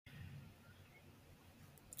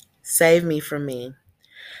Save me from me.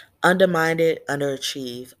 Undermined,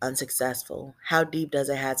 underachieved, unsuccessful. How deep does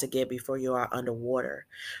it have to get before you are underwater?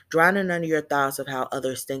 Drowning under your thoughts of how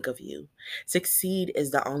others think of you. Succeed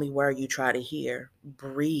is the only word you try to hear.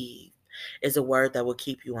 Breathe is a word that will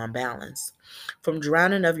keep you on balance. From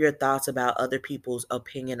drowning of your thoughts about other people's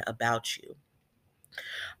opinion about you.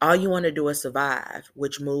 All you want to do is survive,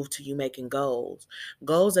 which move to you making goals.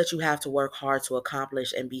 Goals that you have to work hard to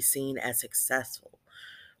accomplish and be seen as successful.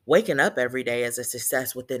 Waking up every day is a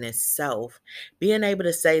success within itself. Being able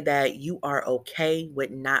to say that you are okay with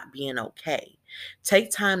not being okay. Take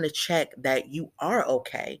time to check that you are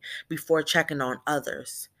okay before checking on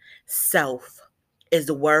others. Self is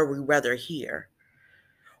the word we rather hear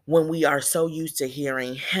when we are so used to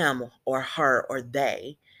hearing him or her or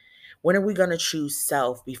they. When are we going to choose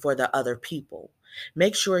self before the other people?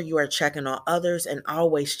 Make sure you are checking on others and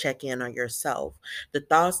always check in on yourself. The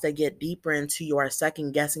thoughts that get deeper into you are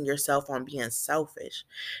second guessing yourself on being selfish.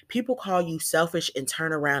 People call you selfish and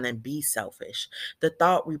turn around and be selfish. The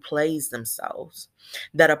thought replays themselves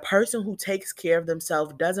that a person who takes care of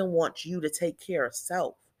themselves doesn't want you to take care of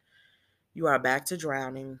self. You are back to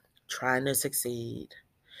drowning, trying to succeed,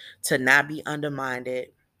 to not be undermined,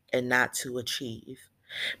 and not to achieve.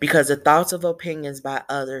 Because the thoughts of opinions by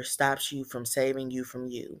others stops you from saving you from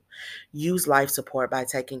you. Use life support by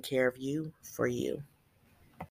taking care of you for you.